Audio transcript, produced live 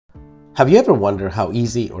Have you ever wondered how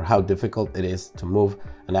easy or how difficult it is to move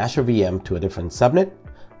an Azure VM to a different subnet?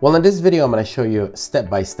 Well, in this video, I'm going to show you step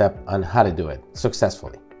by step on how to do it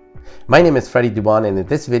successfully. My name is Freddie Dubon, and in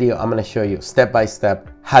this video, I'm going to show you step by step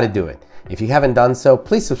how to do it. If you haven't done so,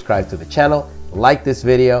 please subscribe to the channel, like this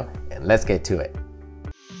video, and let's get to it.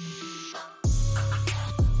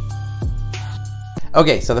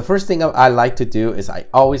 Okay, so the first thing I like to do is I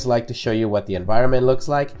always like to show you what the environment looks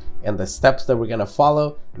like and the steps that we're going to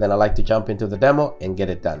follow. Then I like to jump into the demo and get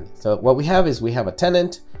it done. So what we have is we have a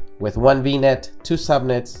tenant with one VNet, two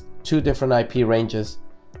subnets, two different IP ranges.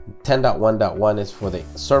 10.1.1 is for the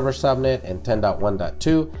server subnet and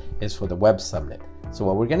 10.1.2 is for the web subnet. So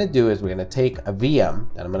what we're going to do is we're going to take a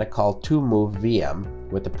VM that I'm going to call to-move VM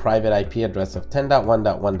with the private IP address of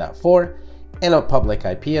 10.1.1.4 and a public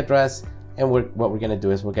IP address. And what we're going to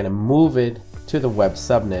do is we're going to move it to the web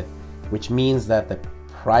subnet, which means that the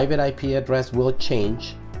private IP address will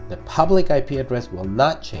change. The public IP address will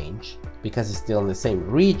not change because it's still in the same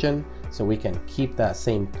region, so we can keep that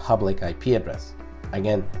same public IP address.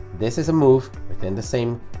 Again, this is a move within the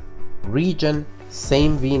same region,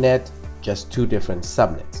 same VNet, just two different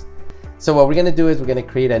subnets. So what we're going to do is we're going to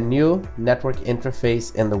create a new network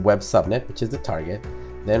interface in the web subnet, which is the target.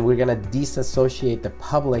 Then we're going to disassociate the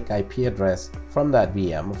public IP address from that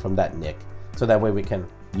VM, from that NIC, so that way we can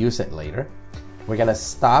use it later. We're going to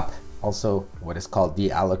stop also what is called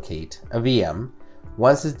deallocate a VM.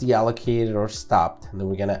 Once it's deallocated or stopped, then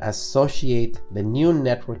we're going to associate the new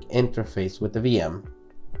network interface with the VM.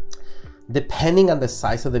 Depending on the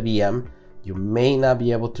size of the VM, you may not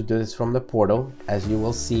be able to do this from the portal. As you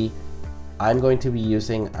will see, I'm going to be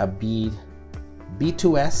using a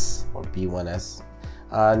B2S or B1S.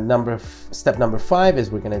 Step number 5 is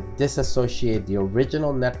we're going to disassociate the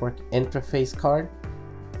original network interface card,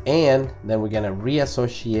 and then we're going to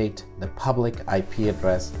reassociate the public IP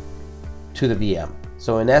address to the VM.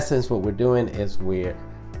 So in essence, what we're doing is we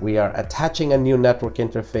are attaching a new network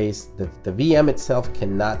interface. The VM itself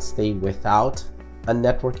cannot stay without a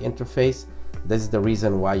network interface. This is the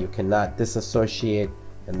reason why you cannot disassociate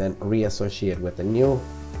and then reassociate with the new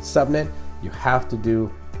subnet. You have to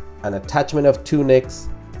do an attachment of two NICs,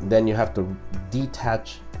 then you have to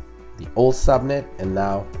detach the old subnet, and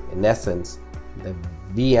now in essence the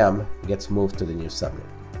VM gets moved to the new subnet.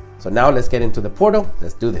 So now let's get into the portal.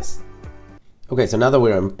 Let's do this. Okay, so now that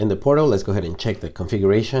we're in the portal, let's go ahead and check the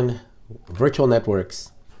configuration. Virtual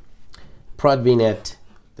networks, prod VNet.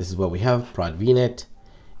 This is what we have, prod VNet.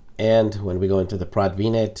 And when we go into the prod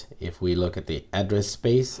VNet, if we look at the address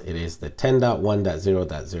space, it is the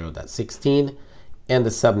 10.1.0.0.16. and the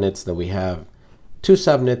subnets that we have, two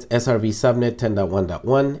subnets, SRV subnet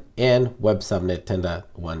 10.1.1 and web subnet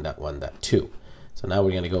 10.1.1.2. So now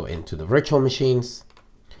we're going to go into the virtual machines,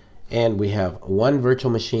 and we have one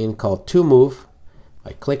virtual machine called to-move.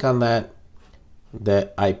 I click on that.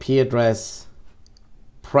 The IP address,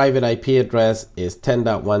 private IP address is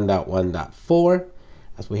 10.1.1.4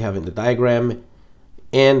 as we have in the diagram,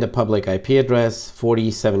 and the public IP address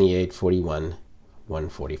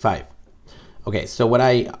 40.78.41.145. Okay, so what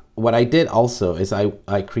I did also is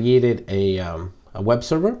I created a web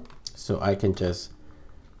server, so I can just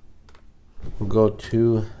go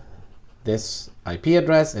to this IP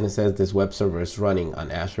address and it says this web server is running on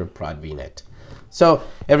Azure Prod VNet. So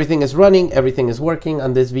everything is running, everything is working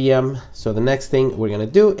on this VM. So the next thing we're going to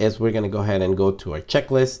do is we're going to go ahead and go to our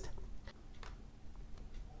checklist.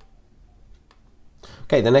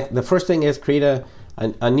 Okay, the first thing is create a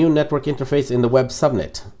new network interface in the web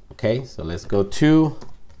subnet. Okay, so let's go to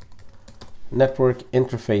network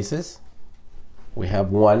interfaces. We have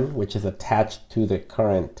one which is attached to the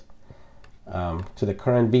current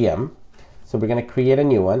VM. So we're going to create a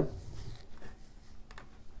new one.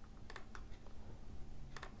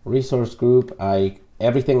 Resource group.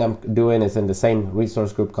 Everything I'm doing is in the same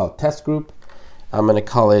resource group called test group. I'm going to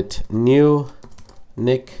call it new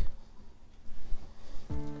NIC.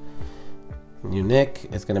 New NIC.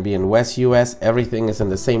 It's going to be in West US. Everything is in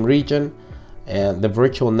the same region, and the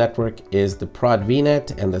virtual network is the prod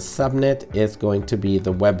VNet, and the subnet is going to be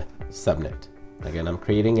the web subnet. Again, I'm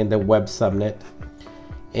creating in the web subnet,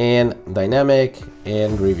 and dynamic,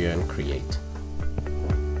 and review and create.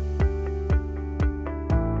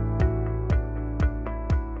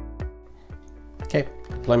 Okay,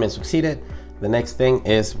 deployment succeeded. The next thing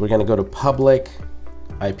is we're going to go to public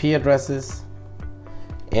IP addresses.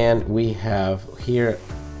 And we have here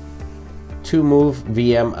to-move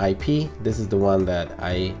VM IP. This is the one that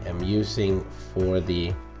I am using for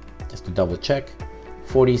just to double check,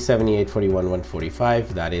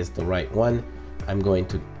 40.78.41.145. That is the right one. I'm going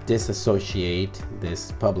to disassociate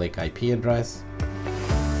this public IP address.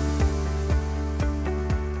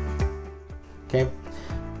 Okay,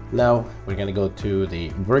 now we're gonna go to the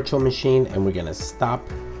virtual machine and we're gonna stop,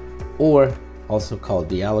 or also called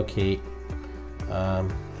deallocate,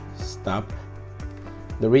 stop.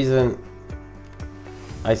 The reason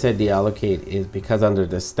I said deallocate is because under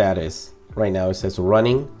the status right now it says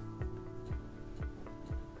running.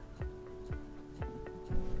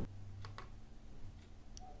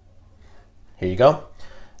 Here you go.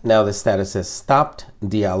 Now the status says stopped,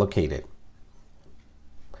 deallocated.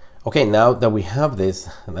 Okay, now that we have this,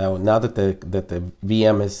 now that the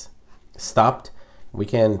VM is stopped,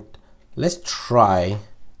 let's try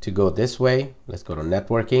to go this way. Let's go to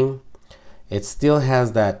networking. It still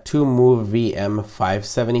has that to move VM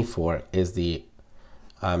 574 is the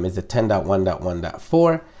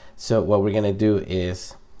 10.1.1.4. So what we're gonna do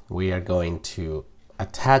is we are going to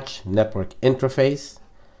attach network interface.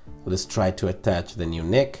 Let's try to attach the new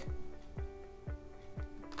NIC.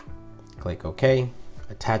 Click OK.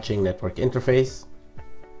 Attaching network interface.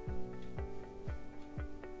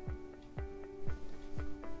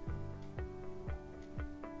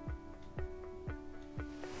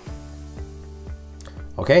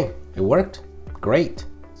 Okay, it worked. Great.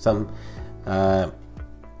 Sometimes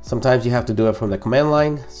you have to do it from the command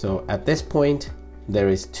line. So at this point, there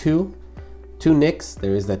is two NICs.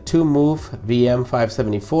 There is the to move VM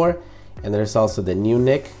 574, and there's also the new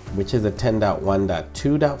NIC, which is the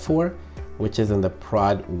 10.1.2.4, which is in the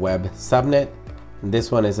prod web subnet. And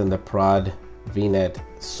this one is in the prod VNET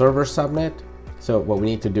server subnet. So what we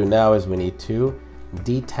need to do now is we need to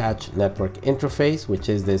detach network interface, which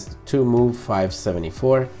is this to move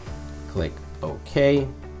 574. Click OK.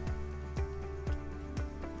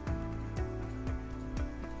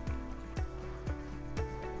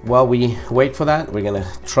 While we wait for that, we're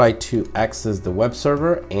gonna try to access the web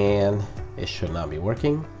server, and it should not be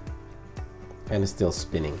working, and it's still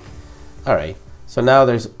spinning. All right, so now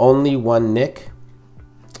there's only one NIC.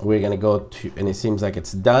 We're gonna go to, and it seems like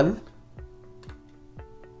it's done.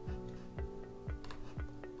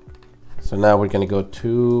 So now we're gonna go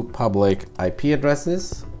to public IP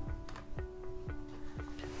addresses,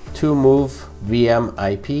 to move VM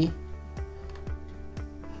IP,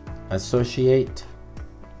 associate,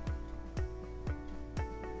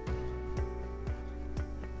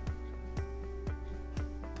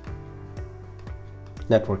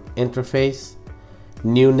 network interface,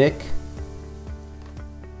 new NIC,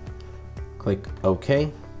 click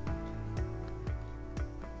OK.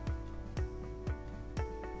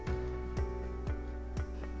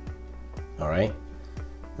 All right,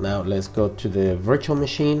 now let's go to the virtual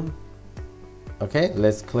machine. Okay,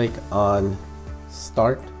 let's click on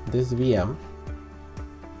start this VM.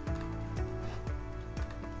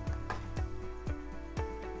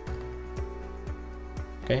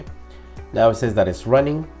 Okay, now it says that it's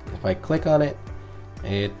running. If I click on it,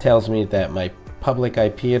 it tells me that my public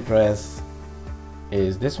IP address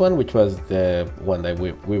is this one, which was the one that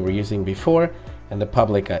we were using before, and the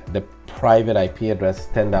private IP address is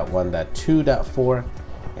 10.1.2.4,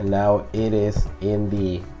 and now it is in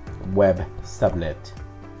the web subnet,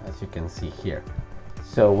 as you can see here.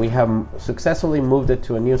 So we have successfully moved it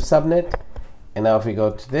to a new subnet, and now if we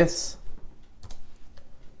go to this,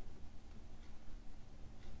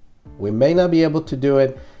 we may not be able to do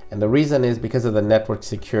it, and the reason is because of the network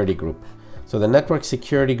security group. So the network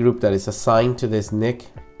security group that is assigned to this NIC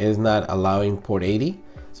is not allowing port 80.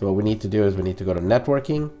 So what we need to do is we need to go to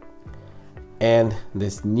networking, and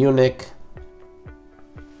this new NIC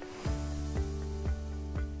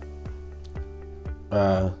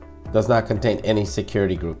does not contain any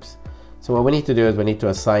security groups. So what we need to do is we need to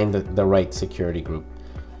assign the right security group.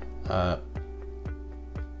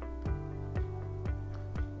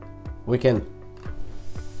 We can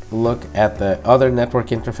look at the other network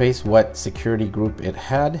interface, what security group it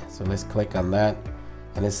had. So let's click on that,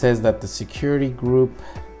 and it says that the security group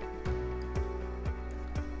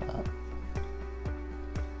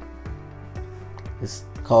is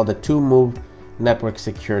called the to move network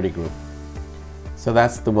security group. So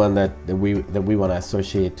that's the one that we want to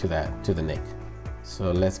associate to the NIC.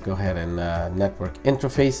 So let's go ahead and network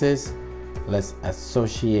interfaces. Let's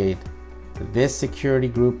associate this security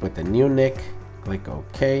group with the new NIC. Click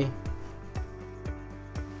OK.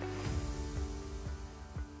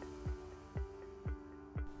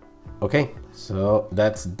 Okay, so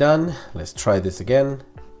that's done. Let's try this again.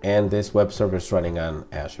 And this web server is running on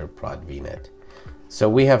Azure Prod VNet. So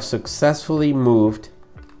we have successfully moved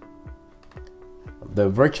the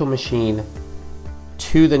virtual machine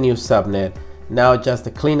to the new subnet. Now just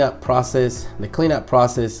the cleanup process. The cleanup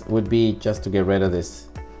process would be just to get rid of this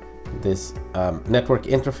network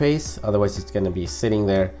interface. Otherwise it's going to be sitting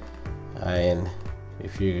there, and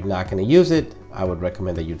if you're not going to use it, I would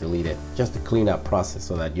recommend that you delete it, just a cleanup process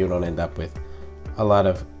so that you don't end up with a lot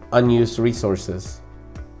of unused resources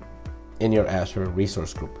in your Azure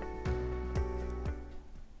resource group.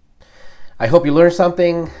 I hope you learned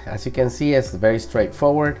something. As you can see, it's very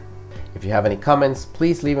straightforward. If you have any comments,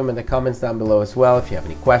 please leave them in the comments down below as well. If you have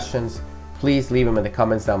any questions, please leave them in the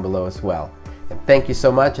comments down below as well. And thank you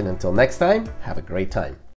so much, and until next time, have a great time.